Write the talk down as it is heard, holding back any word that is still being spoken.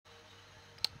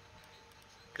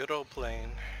Good old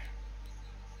plane.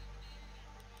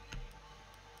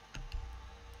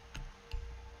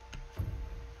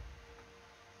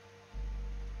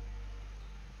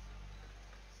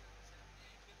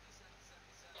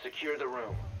 Secure the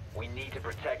room. We need to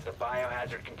protect the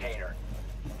biohazard container.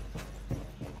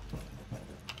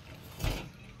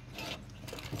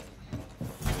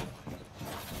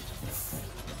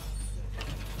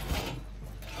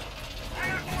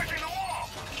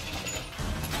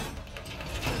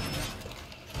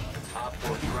 Op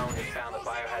 4 drone has found the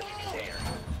biohazard container.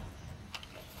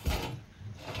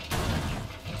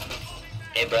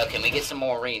 Hey bro, can we get some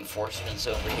more reinforcements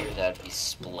over here? That'd be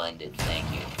splendid. Thank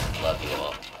you. Love you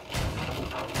all.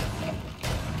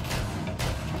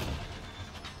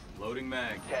 Loading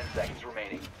mag. 10 seconds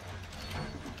remaining.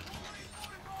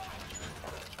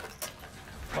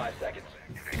 5 seconds.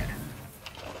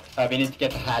 We need to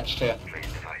get the hatch too.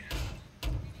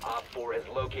 Op 4 has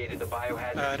located the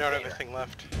biohazard I don't have container. anything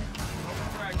left.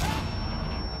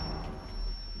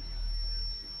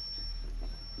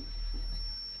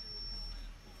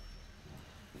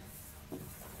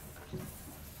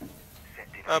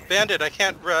 Bandit, I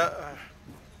can't.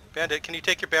 Bandit, can you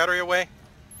take your battery away?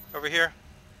 Over here?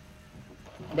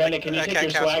 Bandit, can you I take can't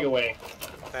your cancel. swag away?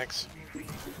 Thanks.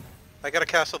 I gotta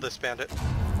castle this bandit.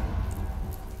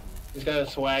 He's gonna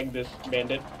swag this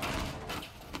bandit.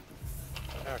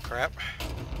 Oh crap.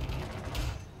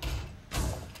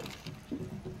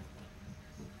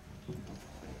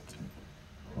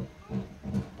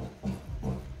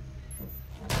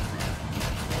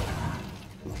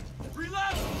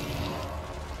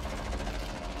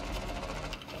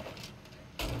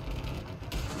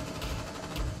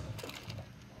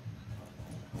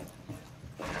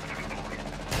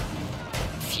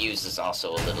 Fuse is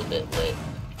also a little bit lit.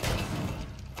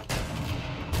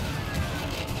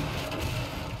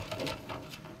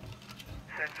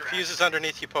 Fuse is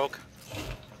underneath you, Poke.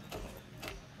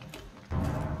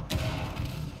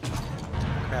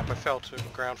 Crap, I fell to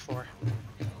ground floor.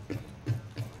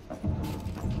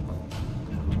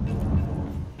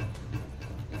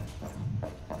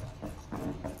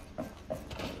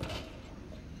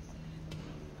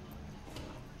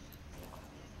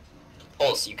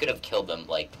 Pulse, you could have killed them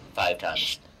like 5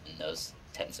 times in those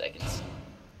 10 seconds.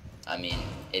 I mean,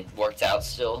 it worked out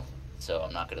still, so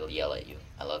I'm not gonna yell at you.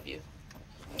 I love you.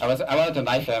 I wanted to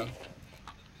knife him.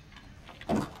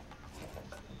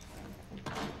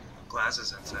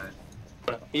 Glasses inside.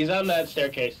 He's on that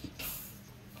staircase.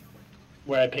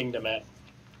 Where I pinged him at.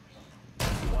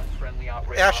 One friendly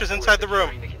operator Ash is op 4 inside the room.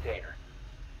 securing the container.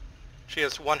 She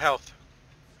has 1 health.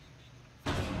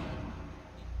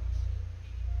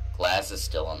 Glass is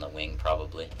still on the wing,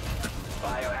 probably.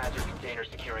 Biohazard container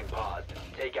securing pods.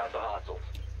 Take out the hostiles.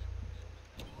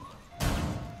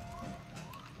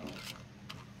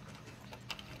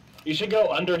 You should go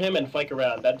under him and flank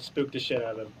around. That'd spook the shit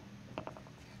out of him.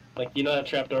 Like, you know that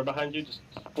trap door behind you? Just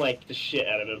flank the shit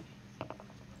out of him.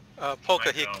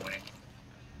 Polka, he...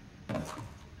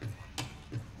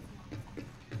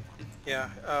 Yeah,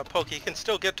 Polka, he can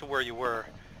still get to where you were.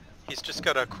 He's just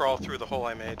gotta crawl through the hole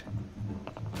I made.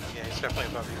 Yeah, he's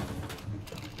definitely above you.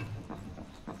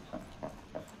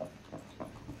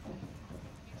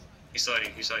 He saw you,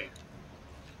 he saw you.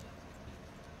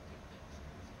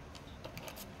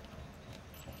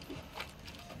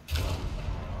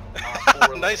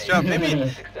 Nice job.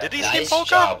 Maybe... Did he see Nice Polka?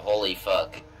 job, holy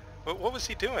fuck. What was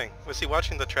he doing? Was he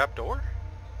watching the trap door?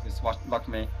 Just watch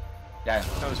me. Yeah,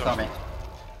 That was he saw me. awesome.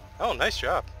 Oh, nice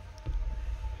job.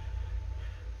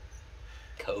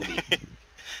 Kobe.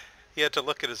 He had to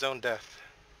look at his own death.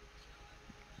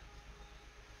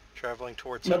 Traveling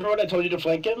towards him. Remember when I told you to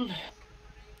flank him?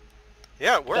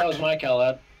 Yeah, it worked. That was my call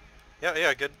out.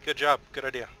 Yeah, good job. Good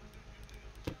idea.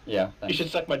 Yeah, You thanks. should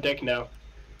suck my dick now.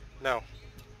 No.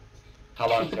 How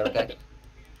long is your pick?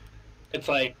 It's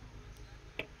like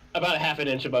about half an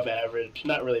inch above average.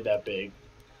 Not really that big.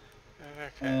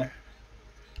 Okay.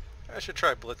 I should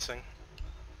try blitzing.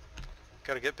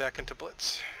 Gotta get back into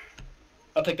blitz.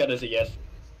 I'll take that as a yes.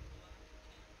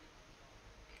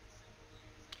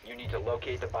 You need to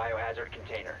locate the biohazard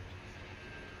container.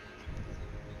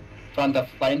 Front of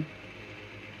plane.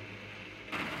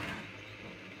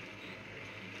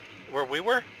 Where we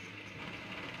were?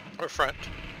 Or front?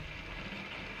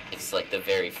 It's like the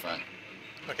very front.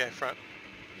 Okay, front.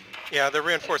 Yeah, they're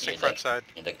reinforcing Near front the- side.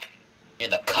 Near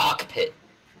the cockpit.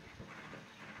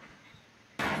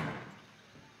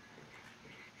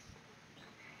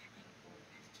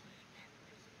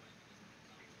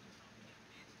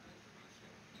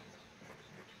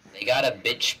 They got a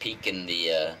bitch peek in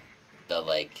the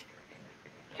like...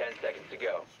 10 seconds to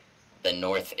go. the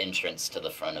north entrance to the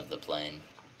front of the plane.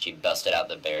 She busted out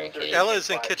the barricade. Ella's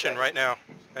in kitchen right now,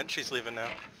 and she's leaving now.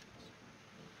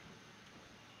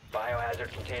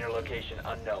 Biohazard container location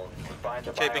unknown. Find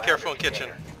the Okay, be biohazard careful in kitchen.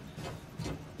 container.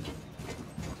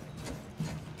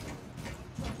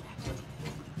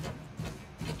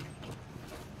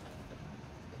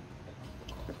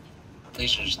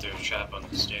 Alicia just threw a trap on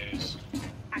the stairs.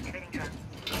 Activating drone.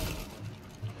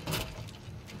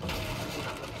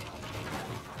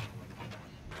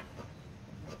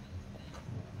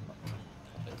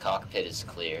 The cockpit is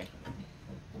clear.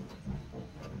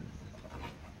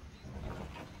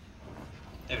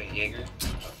 Hey, Jaeger.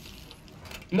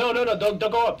 No, don't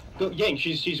go up. Go, Ying,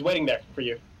 she's waiting there for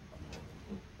you.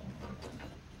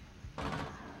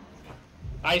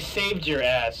 I saved your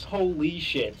ass. Holy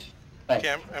shit. Thanks.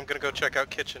 Okay, I'm gonna go check out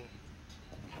kitchen.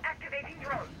 Activating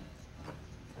drone.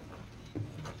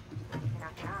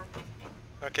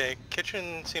 Okay,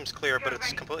 kitchen seems clear, but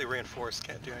it's completely reinforced.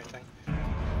 Can't do anything.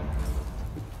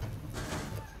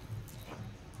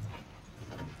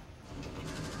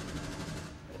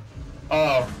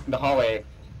 Oh, the hallway.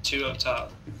 2 up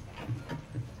top.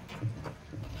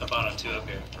 Habana, 2 up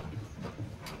here.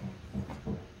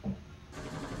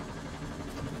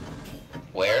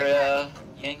 Where,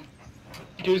 Ying?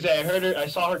 Tuesday, I heard her. I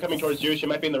saw her coming towards you. She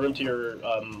might be in the room to your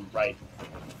right.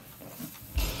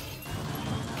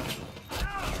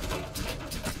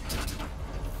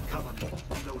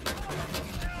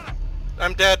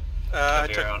 I'm dead. Up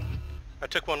here on. I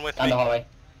took one with Down me. the hallway.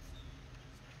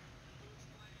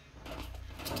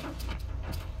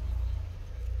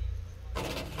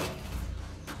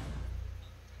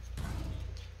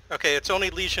 Okay, it's only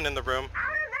Legion in the room,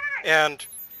 and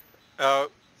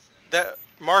that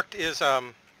marked is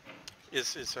the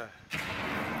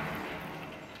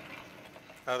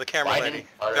camera Why lady,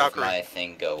 didn't part of Valkyrie. my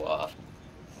thing go off?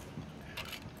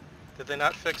 Did they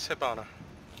not fix Hibana?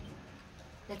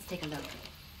 Let's take a look.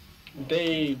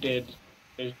 They did.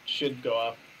 It should go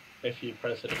off if you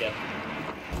press it again.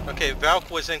 Okay,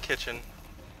 Valk was in kitchen.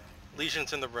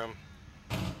 Legion's in the room.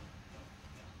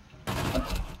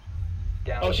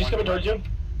 Down Oh, to she's one coming towards you. friendly.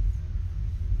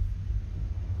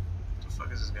 What the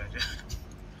fuck is this guy doing?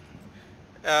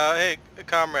 Hey,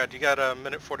 comrade, you got a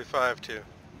minute 45 to.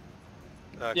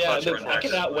 Yeah, clutch it. I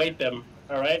can outwait them.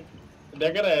 All right,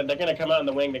 they're gonna come out in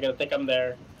the wing. They're gonna think I'm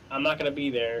there. I'm not gonna be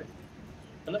there,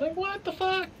 and they're like, "What the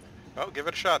fuck?" Oh, give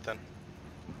it a shot then.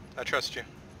 I trust you.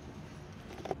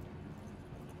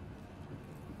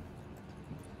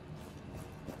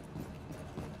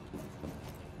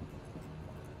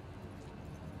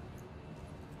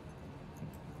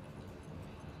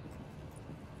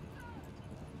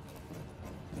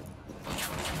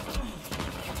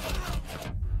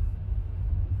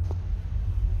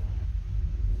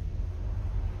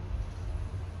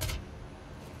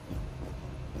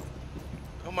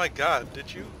 Oh my god,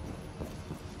 did you?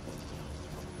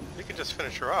 You could just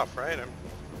finish her off, right?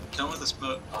 Done with this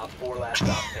boat. Op 4 last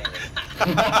stop standing.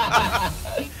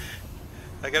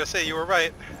 I gotta say, you were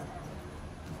right.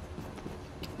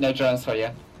 No drones for you.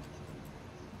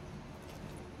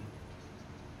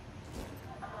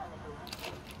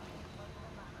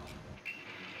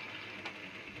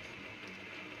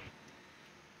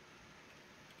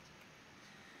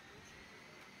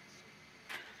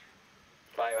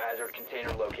 Biohazard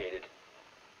container located.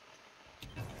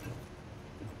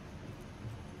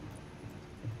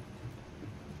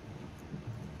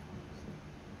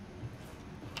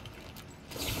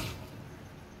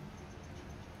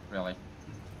 Really.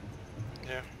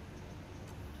 Yeah.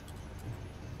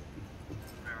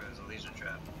 Remember, there's a Legion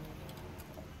trap.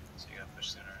 So you gotta push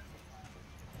sooner.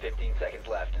 15 seconds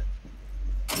left.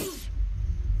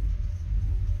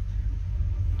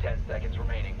 10 seconds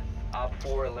remaining. Op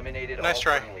 4 eliminated Nice all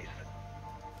try. friendlies.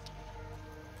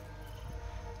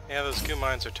 Yeah, those goo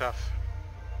mines are tough.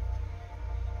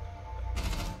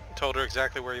 Told her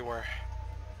exactly where you were.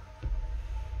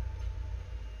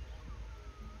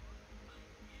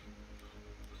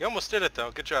 You almost did it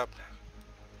though. Good job.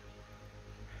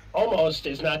 Almost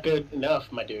is not good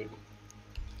enough, my dude.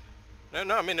 No,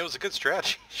 I mean it was a good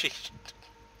strategy. She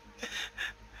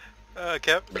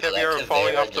kept But Caviar that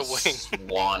falling Caveira off the just wing.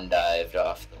 Swan dived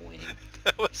off the wing.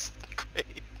 That was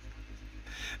great.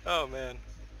 Oh man.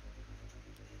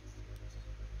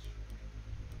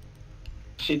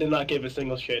 She did not give a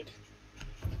single shit.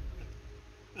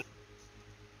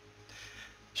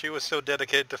 She was so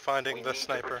dedicated to finding We the need to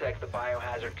sniper. protect the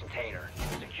biohazard container.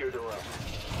 Secure the room.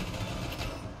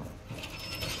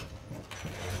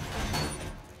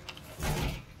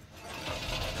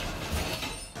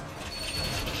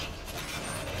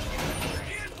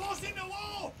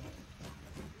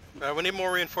 We need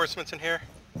more reinforcements in here.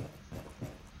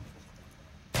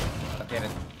 I get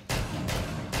it.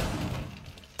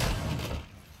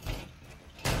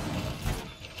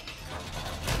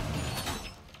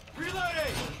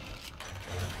 Reloading!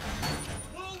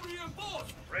 Wall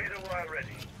reinforced! Razor wire ready.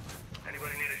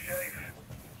 Anybody need a shave?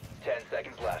 10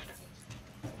 seconds left.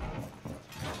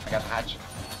 I got hatch.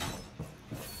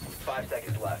 5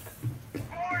 seconds left.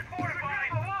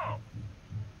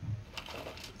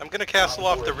 I'm gonna castle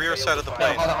off the rear side of the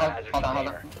plane. Hold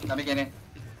on. Let me get in.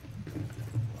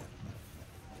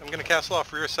 I'm gonna castle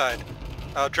off rear side.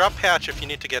 Drop hatch if you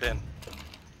need to get in.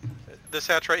 This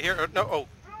hatch right here? No, oh,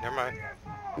 never mind.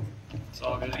 It's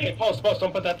all good. Hey, post,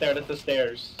 don't put that there. That's the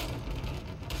stairs.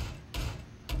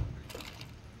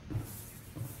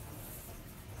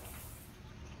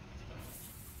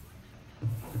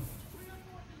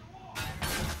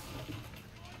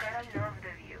 Gotta love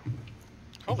the view.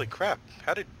 Holy crap,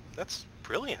 that's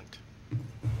brilliant.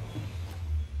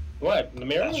 What? The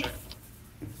mirror? That's true.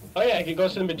 Oh yeah, it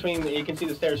goes in between. You can see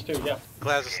the stairs too. Yeah.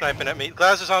 Glaz is sniping at me.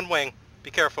 Glaz is on wing. Be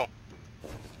careful.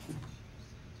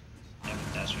 Yeah,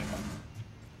 that's true.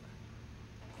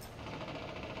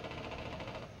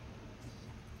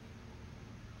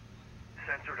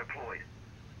 Sensor deployed.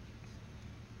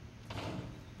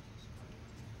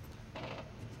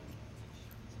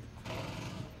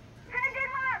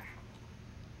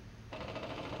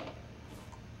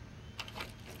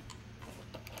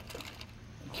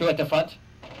 Two at the front.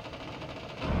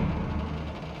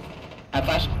 I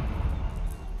flashed.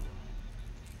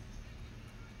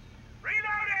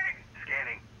 Reloading!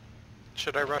 Scanning.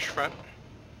 Should I rush front?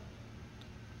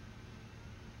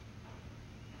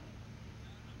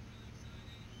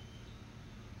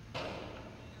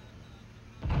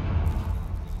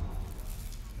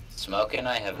 Smoke and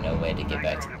I have no way to get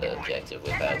back to the objective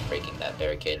without breaking that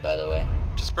barricade, by the way.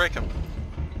 Just break him.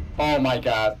 Oh my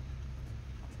god.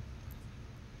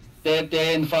 They're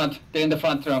in front. They're in the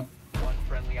front room. One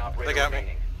friendly operator They got me.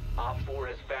 remaining. Op 4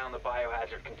 has found the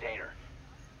biohazard container.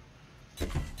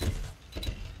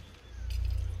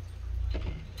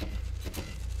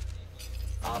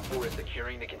 Op 4 is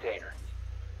securing the container.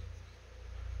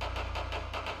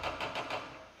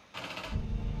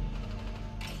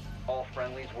 All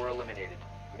friendlies were eliminated.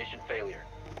 Mission failure.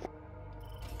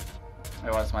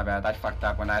 It was my bad. I fucked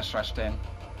up when I rushed in.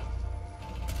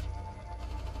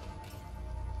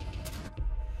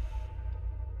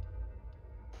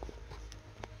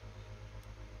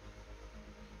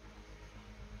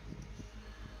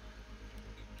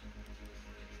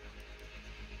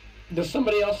 Does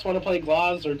somebody else want to play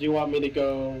Glaz, or do you want me to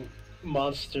go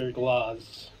Monster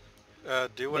Glaz?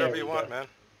 Do whatever There you we want, go. man.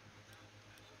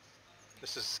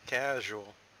 This is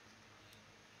casual.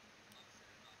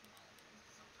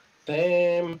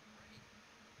 Damn.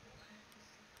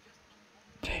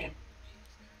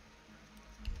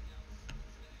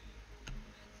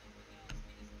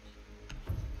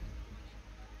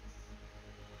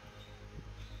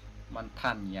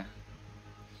 Montagna.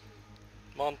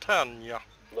 Montagna.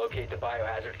 Locate the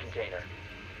biohazard container.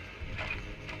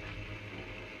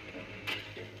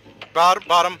 Bottom.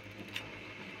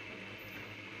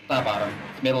 Not bottom.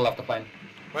 Middle of the plane.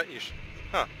 What you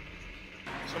huh.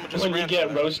 Someone just When you ran get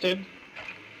to that. roasted,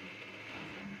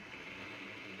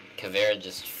 Kavera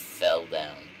just fell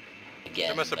down.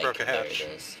 Again. They must have broke a Kavera hatch.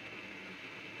 does.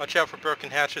 Watch out for broken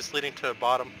hatches leading to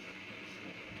bottom.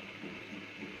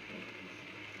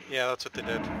 Yeah, that's what they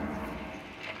did.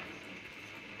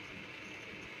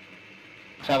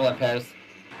 Travel in pairs.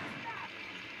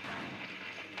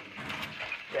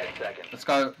 10 seconds. Let's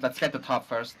go. Let's get the top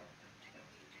first.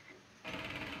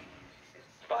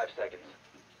 5 seconds.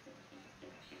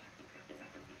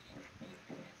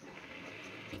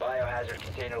 Biohazard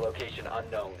container location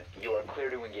unknown. You are clear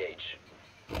to engage.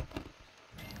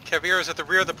 Caviar is at the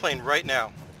rear of the plane right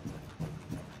now.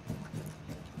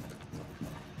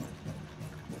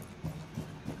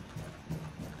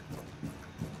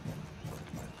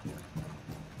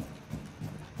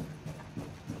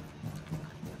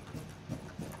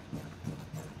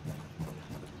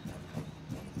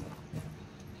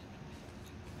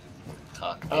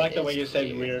 Cockpit I like the way is you said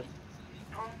clear. weird.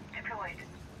 Boom deployed.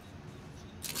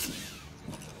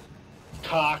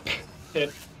 Cock.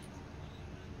 It.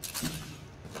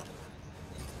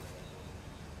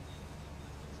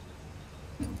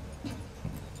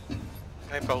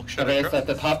 Hey folks, should I Kavera's at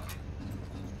the top.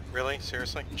 really?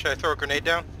 Seriously? Should I throw a grenade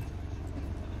down?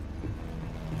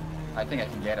 I think I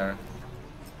can get her.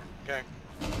 Okay.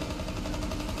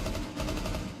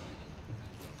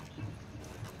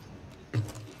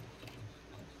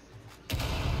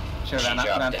 Sure, She ran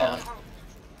dropped ran down. forward.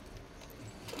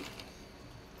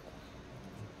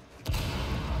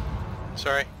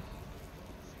 Sorry.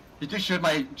 Did you shoot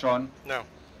my drone? No.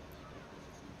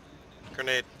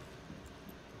 Grenade.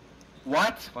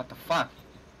 What? What the fuck?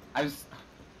 I was...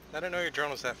 I didn't know your drone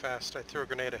was that fast. I threw a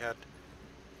grenade ahead.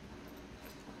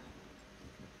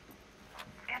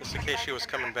 Just in case she was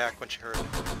coming back when she heard it.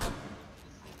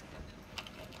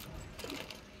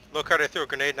 Lockhart, I threw a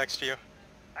grenade next to you.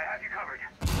 I have you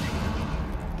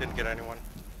covered. Didn't get anyone.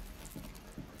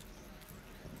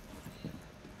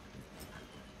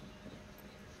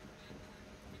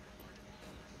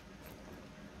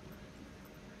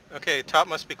 Okay, top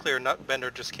must be clear.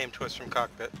 Nutbender just came to us from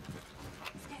cockpit.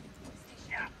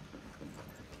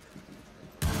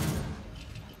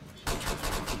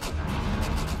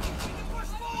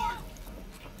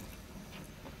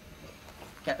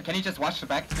 Can you just watch the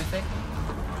back to be safe?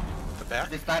 The back?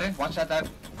 They started. Watch that out.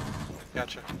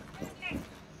 Gotcha.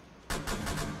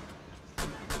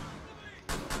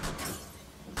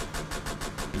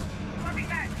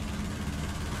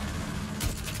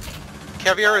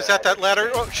 Caviar is at that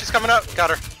ladder. Oh, she's coming up. Got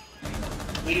her.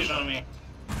 Leader's on me.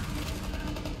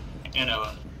 And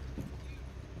Ella.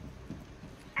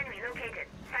 Enemy located.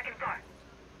 Second floor.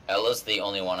 Ella's the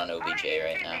only one on OBJ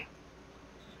right now.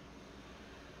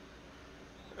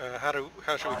 How should we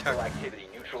Hostile tackle? activity.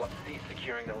 Neutral. Cease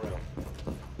securing the room.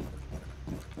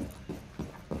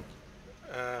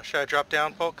 Should I drop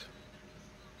down, Polk?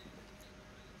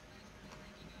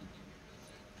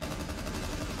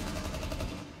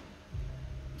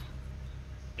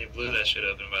 They blew that shit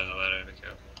open by the ladder. Be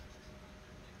careful.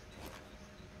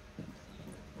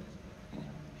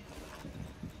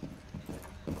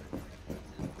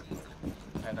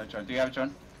 I have no drone. Do you have a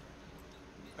drone?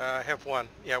 I have one.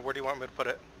 Yeah, where do you want me to put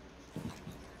it?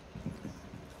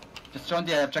 Just drone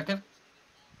the objective.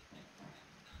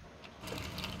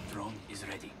 Drone is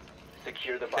ready.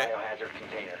 Secure the Okay. biohazard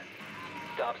container.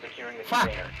 Stop securing the Fuck.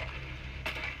 container.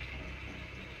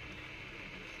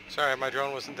 Sorry, my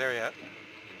drone wasn't there yet.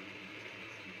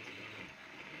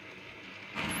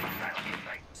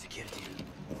 Security.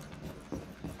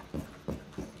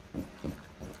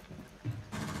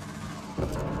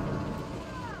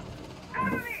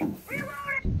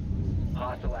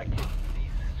 Hostile activity.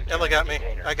 Cease Ella securing got the me.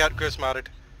 container. I got Grizz modded.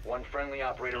 One friendly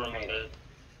operator Drone remaining. dead.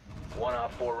 1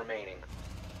 op 4 remaining.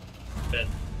 Dead.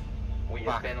 We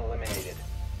have Fuck. been eliminated.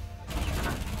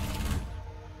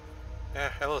 Yeah,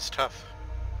 Ella's tough.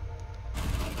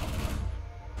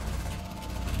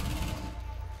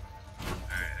 Alright,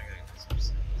 I gotta get some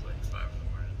sleep. It's like 5 in the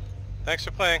morning. Thanks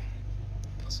for playing.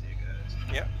 I'll see you guys.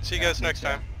 Yeah, see you guys next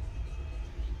time.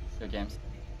 Good games.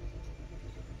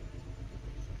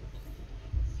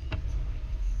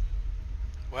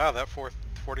 Wow, that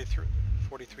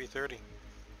 43:30.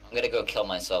 I'm gonna go kill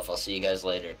myself. I'll see you guys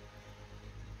later.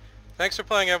 Thanks for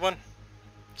playing, everyone.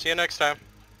 See you next time.